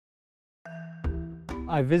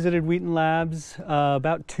I visited Wheaton Labs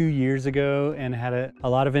about 2 years ago and had a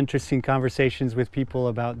lot of interesting conversations with people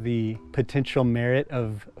about the potential merit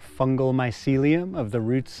of fungal mycelium, of the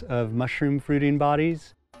roots of mushroom fruiting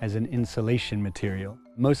bodies, as an insulation material.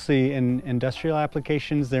 Mostly in industrial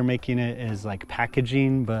applications, they're making it as like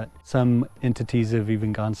packaging, but some entities have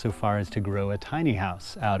even gone so far as to grow a tiny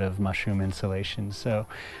house out of mushroom insulation. So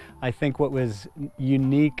I think what was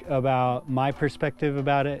unique about my perspective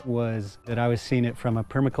about it was that I was seeing it from a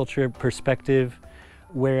permaculture perspective,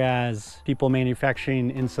 whereas people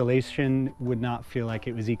manufacturing insulation would not feel like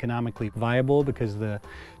it was economically viable because the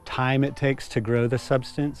time it takes to grow the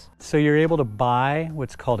substance. So you're able to buy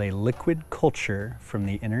what's called a liquid culture from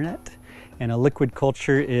the internet. And a liquid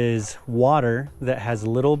culture is water that has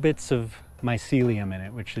little bits of mycelium in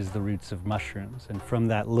it, which is the roots of mushrooms. And from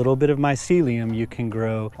that little bit of mycelium, you can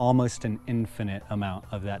grow almost an infinite amount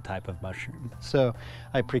of that type of mushroom. So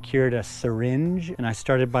I procured a syringe and I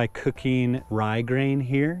started by cooking rye grain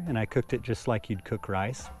here, and I cooked it just like you'd cook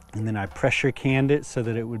rice. And then I pressure canned it so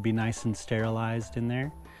that it would be nice and sterilized in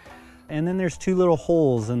there. And then there's 2 little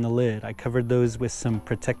holes in the lid. I covered those with some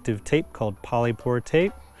protective tape called polypore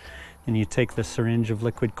tape. And you take the syringe of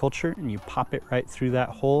liquid culture and you pop it right through that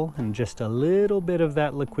hole, and just a little bit of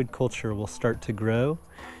that liquid culture will start to grow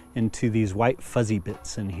into these white fuzzy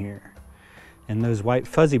bits in here. And those white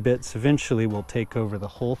fuzzy bits eventually will take over the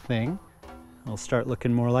whole thing. It'll start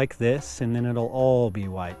looking more like this, and then it'll all be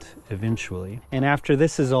white eventually. And after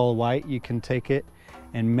this is all white, you can take it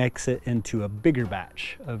and mix it into a bigger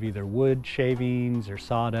batch of either wood shavings or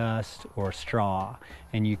sawdust or straw.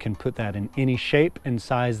 And you can put that in any shape and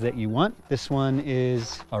size that you want. This one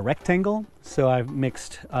is a rectangle. So I've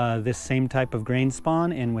mixed this same type of grain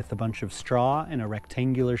spawn in with a bunch of straw in a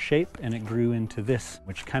rectangular shape, and it grew into this,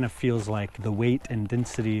 which kind of feels like the weight and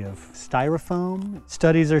density of styrofoam.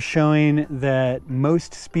 Studies are showing that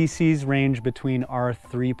most species range between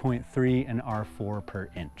R3.3 and R4 per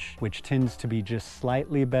inch, which tends to be just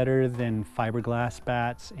slightly better than fiberglass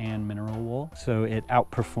bats and mineral wool. So it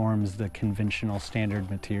outperforms the conventional standard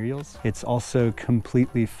materials. It's also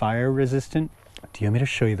completely fire resistant. Do you want me to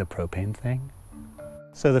show you the propane thing?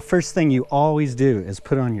 So the first thing you always do is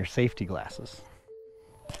put on your safety glasses,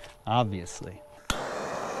 obviously.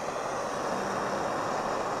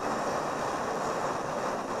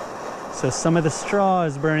 So some of the straw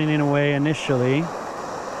is burning away initially,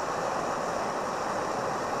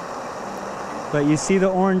 but you see the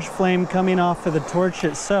orange flame coming off of the torch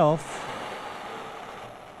itself,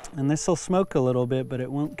 and this will smoke a little bit, but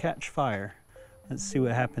it won't catch fire. Let's see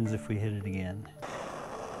what happens if we hit it again.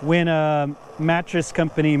 When a mattress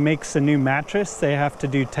company makes a new mattress, they have to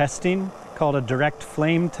do testing called a direct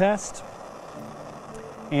flame test.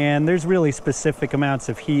 And there's really specific amounts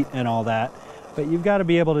of heat and all that, but you've got to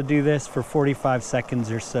be able to do this for 45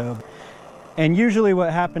 seconds or so. And usually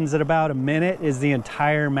what happens at about a minute is the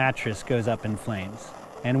entire mattress goes up in flames.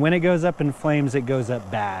 And when it goes up in flames, it goes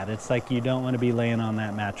up bad. It's like you don't want to be laying on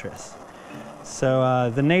that mattress.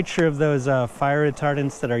 So the nature of those fire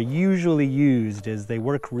retardants that are usually used is they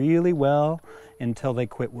work really well until they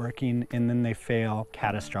quit working, and then they fail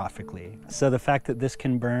catastrophically. So the fact that this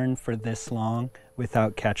can burn for this long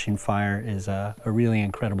without catching fire is a really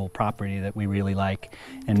incredible property that we really like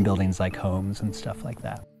in buildings like homes and stuff like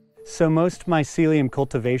that. So most mycelium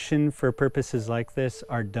cultivation for purposes like this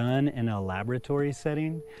are done in a laboratory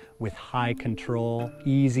setting with high control,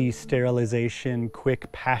 easy sterilization, quick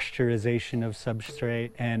pasteurization of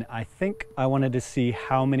substrate. And I think I wanted to see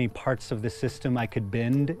how many parts of the system I could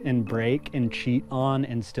bend and break and cheat on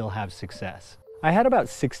and still have success. I had about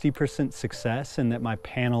 60% success in that my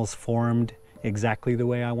panels formed exactly the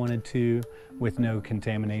way I wanted to with no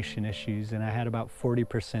contamination issues, and I had about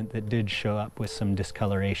 40% that did show up with some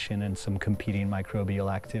discoloration and some competing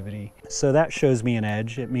microbial activity. So that shows me an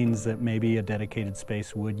edge. It means that maybe a dedicated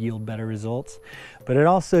space would yield better results, but it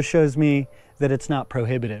also shows me that it's not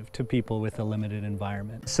prohibitive to people with a limited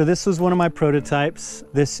environment. So this was one of my prototypes.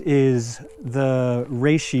 This is the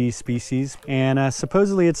reishi species, and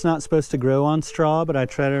supposedly it's not supposed to grow on straw, but I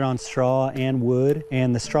tried it on straw and wood,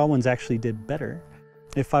 and the straw ones actually did better.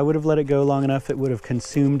 If I would have let it go long enough, it would have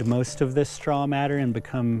consumed most of this straw matter and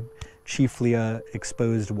become chiefly a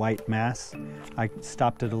exposed white mass. I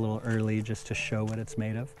stopped it a little early just to show what it's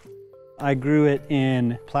made of. I grew it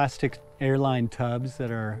in plastic airline tubs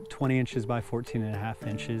that are 20 inches by 14.5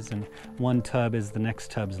 inches, and one tub is the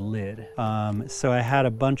next tub's lid. So I had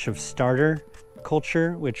a bunch of starter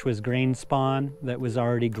culture, which was grain spawn that was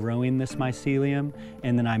already growing this mycelium,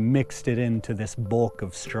 and then I mixed it into this bulk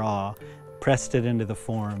of straw, pressed it into the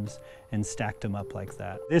forms, and stacked them up like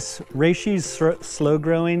that. This reishi's slow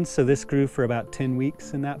growing, so this grew for about 10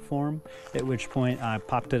 weeks in that form, at which point I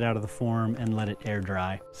popped it out of the form and let it air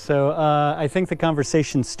dry. So I think the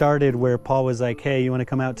conversation started where Paul was like, hey, you want to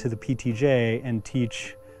come out to the PTJ and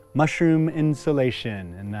teach mushroom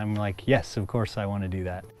insulation? And I'm like, yes, of course I want to do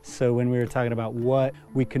that. So when we were talking about what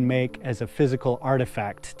we can make as a physical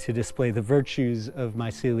artifact to display the virtues of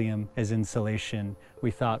mycelium as insulation,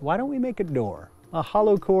 we thought, why don't we make a door? A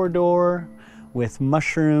hollow core door with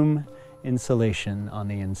mushroom insulation on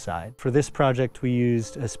the inside. For this project, we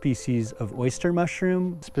used a species of oyster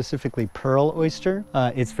mushroom, specifically pearl oyster.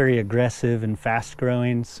 It's very aggressive and fast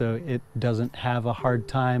growing, so it doesn't have a hard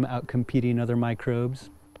time outcompeting other microbes.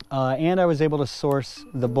 And I was able to source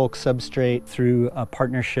the bulk substrate through a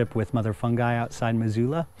partnership with Mother Fungi outside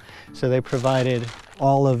Missoula. So they provided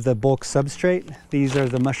all of the bulk substrate. These are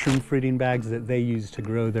the mushroom fruiting bags that they use to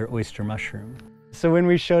grow their oyster mushroom. So when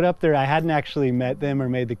we showed up there, I hadn't actually met them or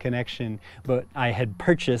made the connection, but I had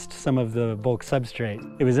purchased some of the bulk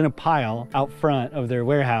substrate. It was in a pile out front of their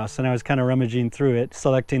warehouse, and I was kind of rummaging through it,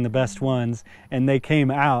 selecting the best ones, and they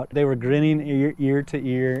came out. They were grinning ear to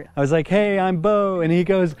ear. I was like, hey, I'm Beau, and he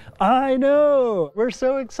goes, I know, we're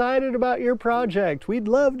so excited about your project. We'd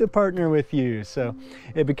love to partner with you. So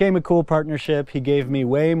it became a cool partnership. He gave me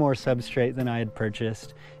way more substrate than I had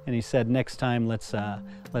purchased, and he said, next time, let's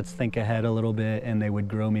think ahead a little bit, and they would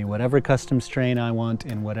grow me whatever custom strain I want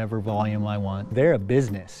in whatever volume I want. They're a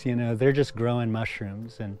business, you know, they're just growing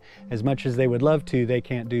mushrooms, and as much as they would love to, they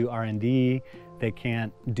can't do R&D, they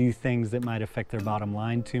can't do things that might affect their bottom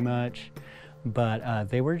line too much. But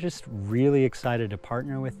they were just really excited to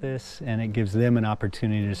partner with this, and it gives them an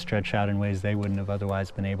opportunity to stretch out in ways they wouldn't have otherwise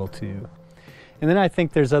been able to. And then I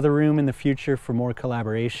think there's other room in the future for more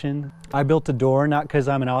collaboration. I built a door, not because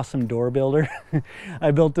I'm an awesome door builder. I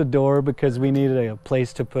built a door because we needed a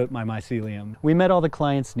place to put my mycelium. We met all the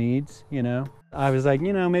clients' needs, you know. I was like,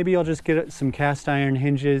 you know, maybe I'll just get some cast iron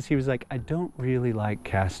hinges. He was like, I don't really like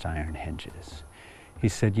cast iron hinges. He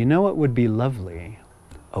said, you know what would be lovely?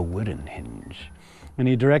 A wooden hinge. And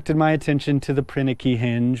he directed my attention to the Proeneke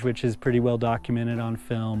Hinge, which is pretty well documented on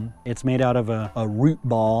film. It's made out of a root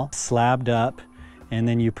ball, slabbed up, and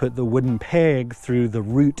then you put the wooden peg through the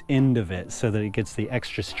root end of it so that it gets the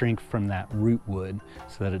extra strength from that root wood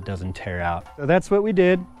so that it doesn't tear out. So that's what we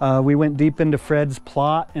did. We went deep into Fred's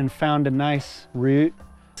plot and found a nice root.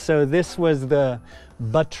 So this was the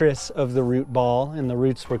buttress of the root ball, and the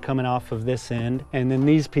roots were coming off of this end, and then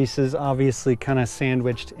these pieces obviously kind of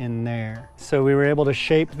sandwiched in there. So we were able to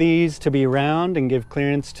shape these to be round and give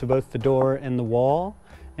clearance to both the door and the wall,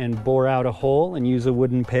 and bore out a hole and use a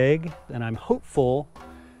wooden peg. And I'm hopeful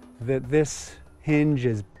that this hinge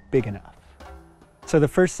is big enough. So the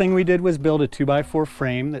first thing we did was build a 2x4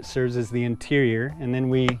 frame that serves as the interior, and then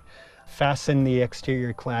we fastened the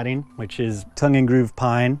exterior cladding, which is tongue and groove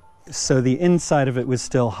pine. So the inside of it was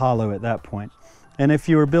still hollow at that point. And if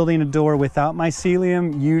you were building a door without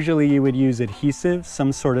mycelium, usually you would use adhesive,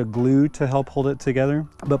 some sort of glue to help hold it together.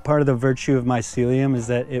 But part of the virtue of mycelium is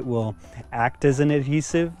that it will act as an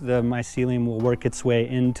adhesive. The mycelium will work its way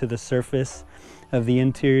into the surface of the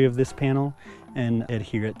interior of this panel and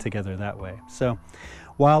adhere it together that way. So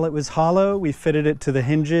while it was hollow, we fitted it to the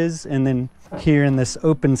hinges, and then here in this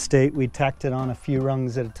open state, we tacked it on a few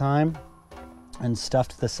rungs at a time and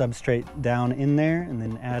stuffed the substrate down in there, and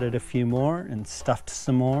then added a few more and stuffed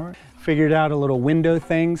some more. Figured out a little window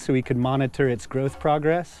thing so we could monitor its growth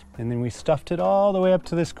progress, and then we stuffed it all the way up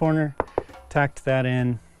to this corner, tacked that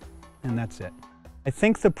in, and that's it. I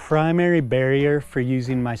think the primary barrier for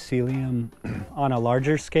using mycelium on a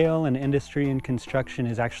larger scale in industry and construction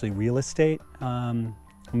is actually real estate.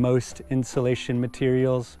 Most insulation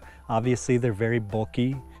materials, obviously they're very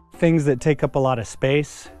bulky. Things that take up a lot of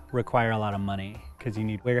space require a lot of money because you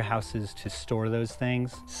need warehouses to store those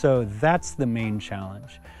things. So that's the main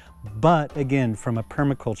challenge. But again, from a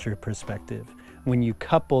permaculture perspective, when you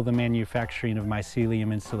couple the manufacturing of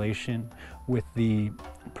mycelium insulation with the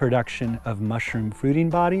production of mushroom fruiting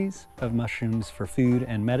bodies, of mushrooms for food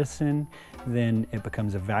and medicine, then it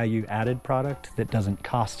becomes a value-added product that doesn't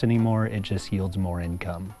cost anymore, it just yields more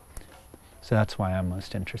income. So that's why I'm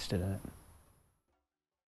most interested in it.